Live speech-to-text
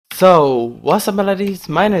So, what's up, melodies?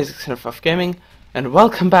 My name is Xenophobia Gaming, and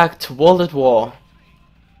welcome back to World at War.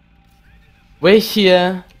 We're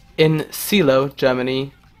here in Silo,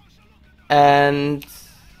 Germany, and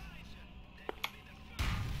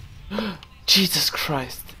Jesus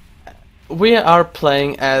Christ, we are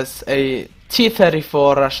playing as a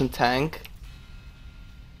T-34 Russian tank,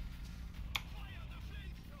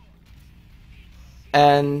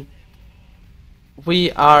 and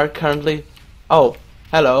we are currently. Oh,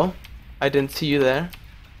 hello. I didn't see you there.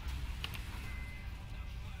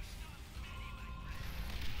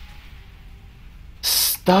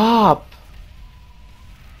 Stop!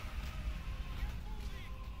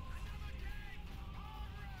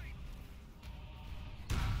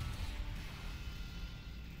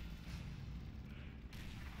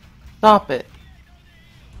 Stop it.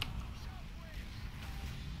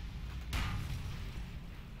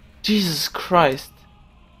 Jesus Christ.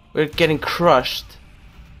 We're getting crushed.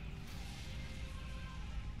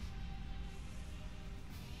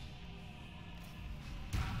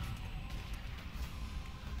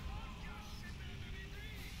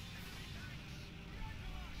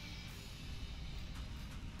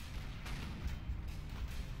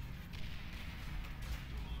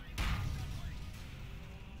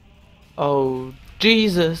 Oh,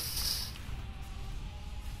 Jesus.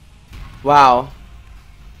 Wow.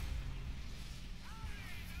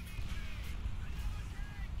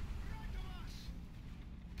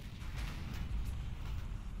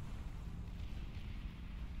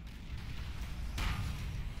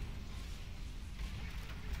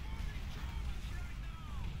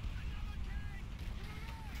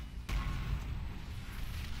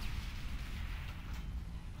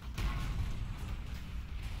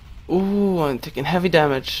 Ooh, I'm taking heavy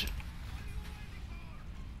damage.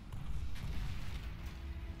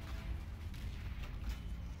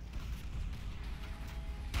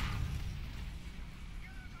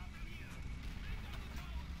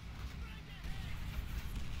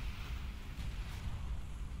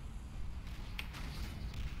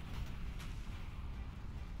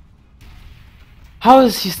 How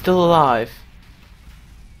is he still alive?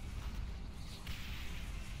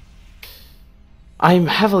 I'm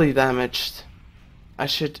heavily damaged. I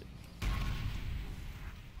should...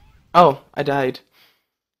 Oh, I died.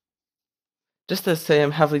 Just to say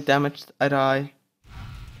I'm heavily damaged, I die.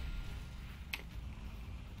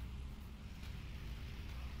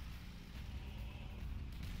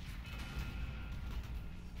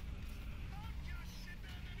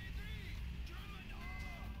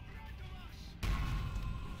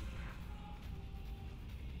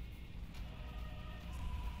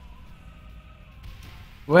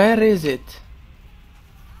 Where is it?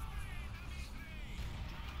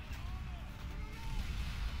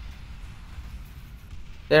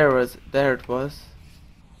 There it was.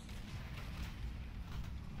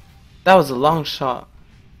 That was a long shot.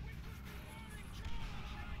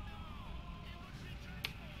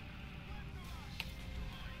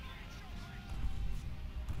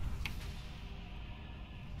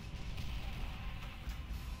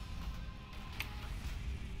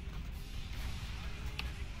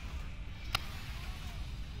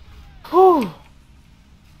 Whew.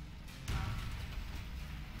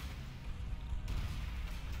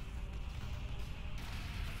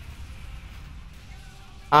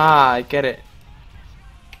 Ah, I get it.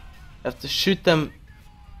 You have to shoot them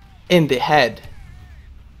in the head.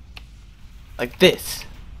 Like this.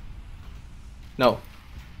 No.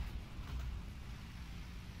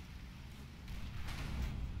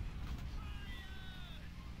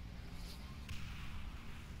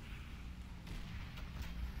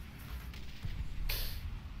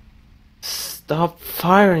 Stop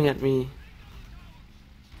firing at me.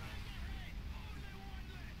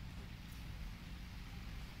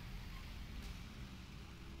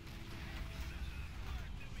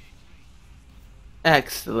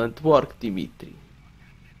 Excellent work, Dimitri.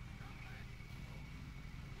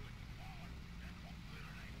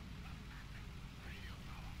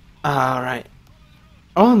 Alright.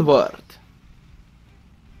 Onward.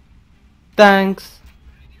 Thanks.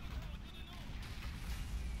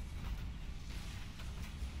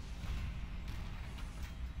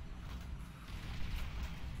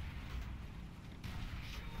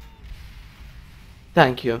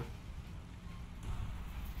 Thank you.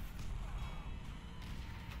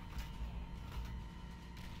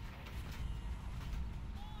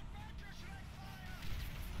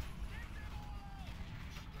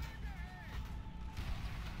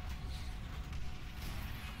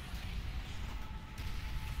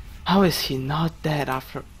 How is he not dead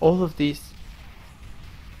after all of these?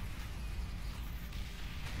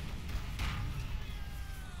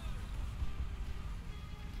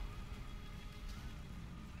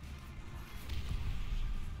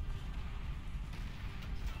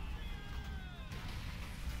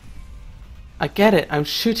 I get it, I'm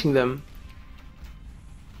shooting them.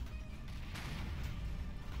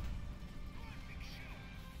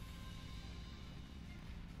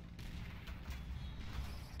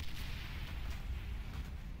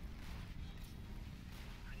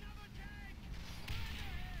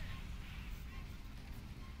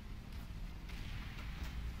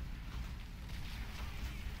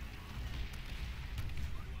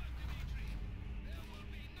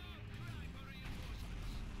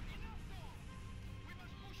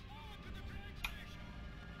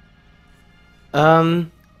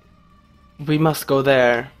 We must go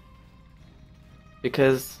there.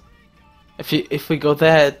 Because if we go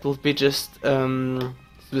there, it will be just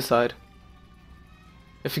suicide.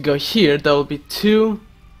 If we go here, there will be 2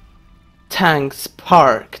 tanks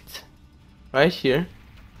parked right here.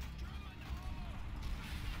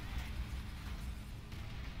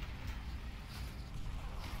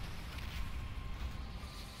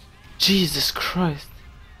 Jesus Christ.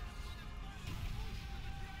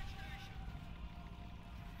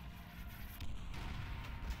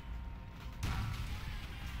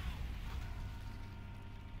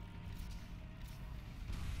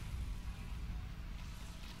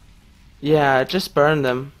 Yeah, just burn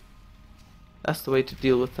them. That's the way to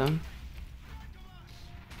deal with them.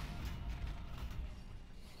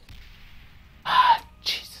 Ah,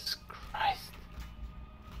 Jesus Christ.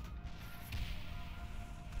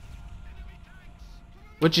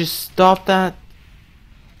 Would you stop that?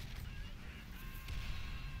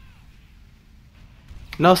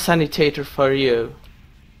 No sanitator for you.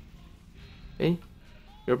 Okay?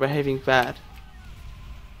 You're behaving bad.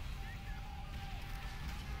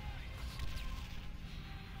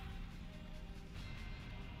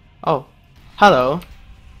 Oh, hello.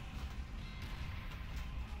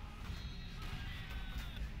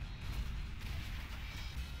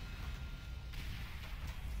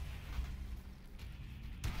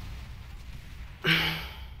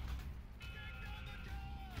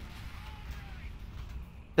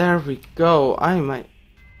 There we go.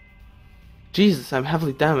 Jesus, I'm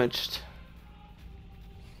heavily damaged.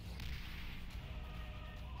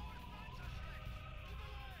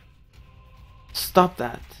 Stop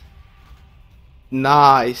that.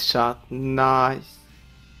 Nice shot. Nice.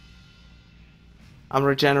 I'm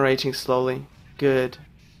regenerating slowly. Good.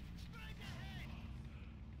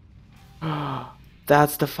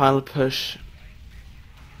 That's the final push.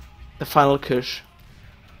 The final push.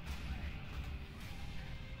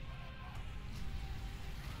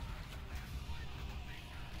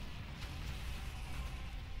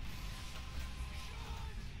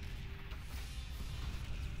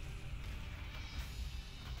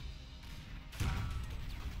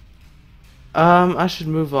 I should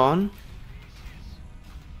move on.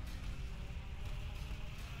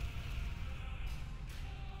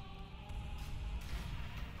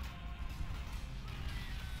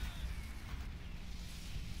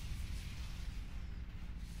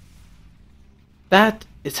 That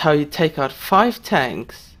is how you take out 5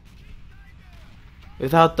 tanks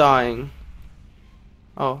without dying.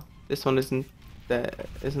 Oh, this one isn't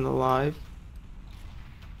alive.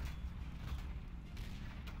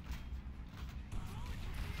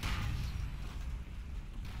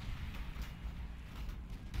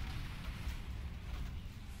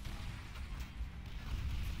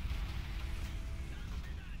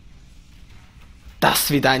 До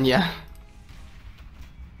свидания.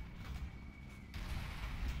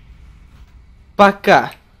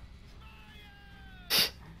 Пока.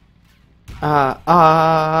 Ouch.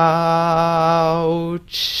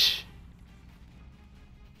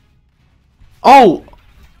 Oh,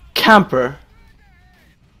 camper.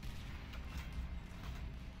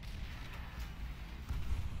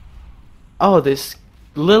 Oh, this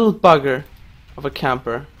little bugger of a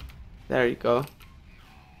camper. There you go.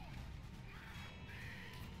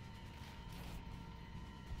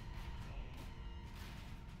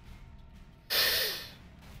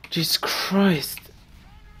 Jesus Christ.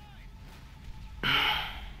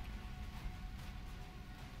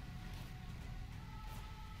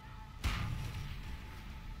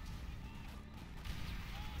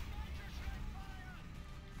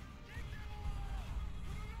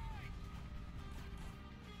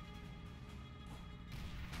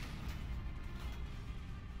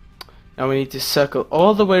 Now we need to circle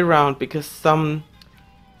all the way around because some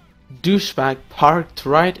douchebag parked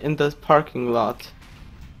right in the parking lot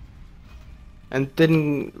and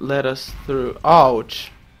didn't let us through.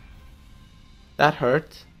 Ouch. That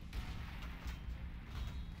hurt.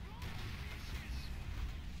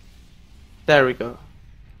 There we go.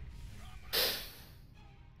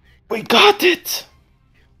 We got it!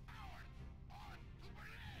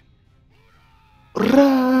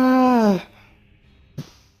 Hurrah!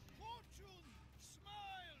 Fortune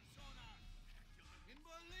smiles on us. In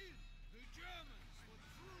Berlin, the Germans will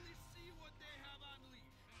truly see what they have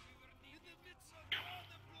unleashed. In the midst of all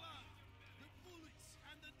the blood, the bullets,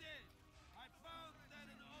 and the dead, I found that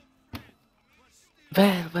an old friend was still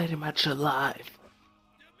Very much alive.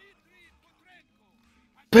 Dmitri Petrenko.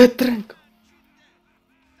 Petrenko.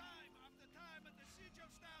 Time after time at the siege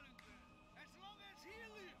of Stalingrad. As long as he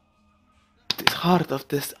lives, The heart of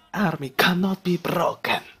this army cannot be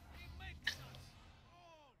broken. he makes us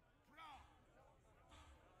all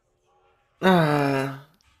proud.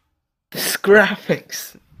 This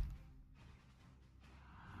graphics.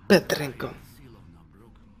 Petrenko. Seal of not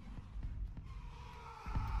broken.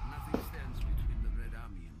 Nothing stands between the Red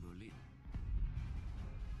Army and Berlin.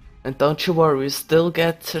 And don't you worry, we still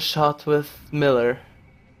get a shot with Miller.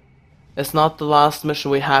 It's not the last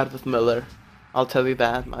mission we had with Miller. I'll tell you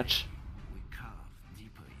that much. We carve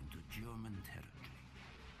deeper into German territory.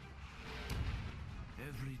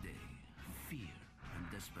 Every day, fear and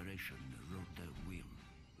desperation erode their will.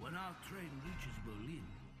 When our train reaches Berlin,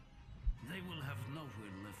 they will have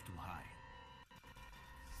nowhere left to hide.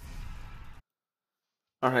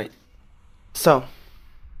 Alright. So.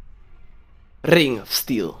 Ring of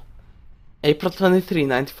Steel. April 23,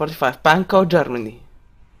 1945. Pankow, Germany.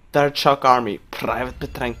 Third Shock Army. Private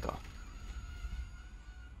Petrenko.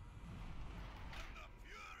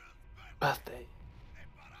 Birthday.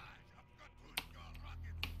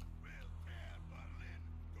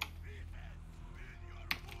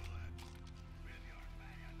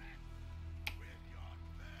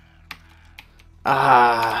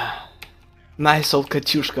 Nice old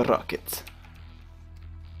Katyushka rockets.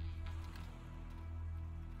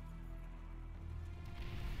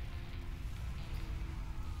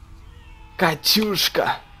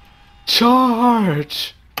 Katyushka!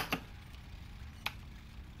 Charge!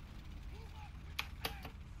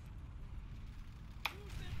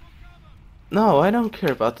 No, I don't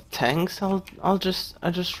care about the tanks. I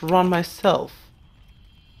just run myself.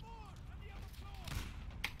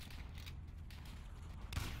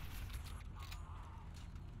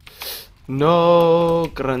 No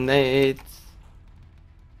grenades.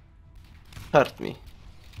 Hurt me.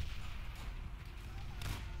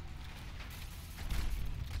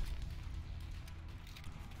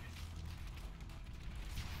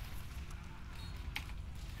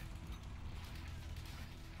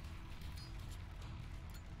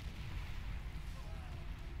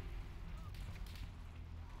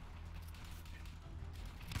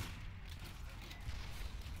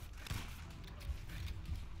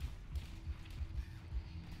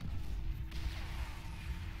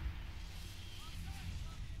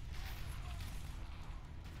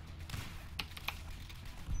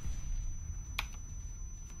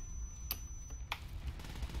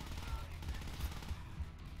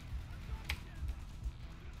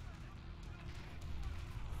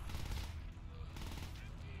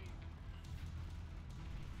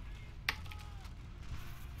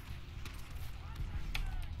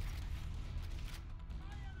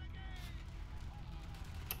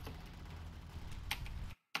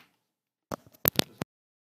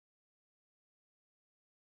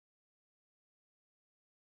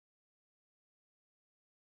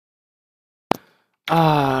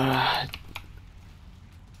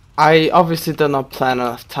 I obviously did not plan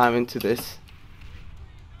enough time into this.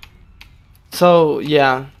 So,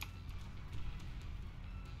 yeah.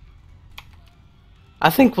 I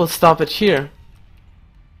think we'll stop it here,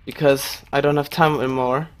 because I don't have time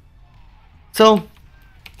anymore. So,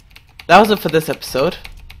 that was it for this episode.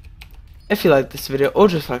 If you liked this video or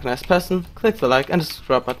just like a nice person, click the like and the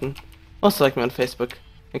subscribe button. Also like me on Facebook,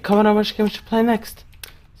 and comment on which game we should play next.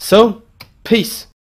 So, peace!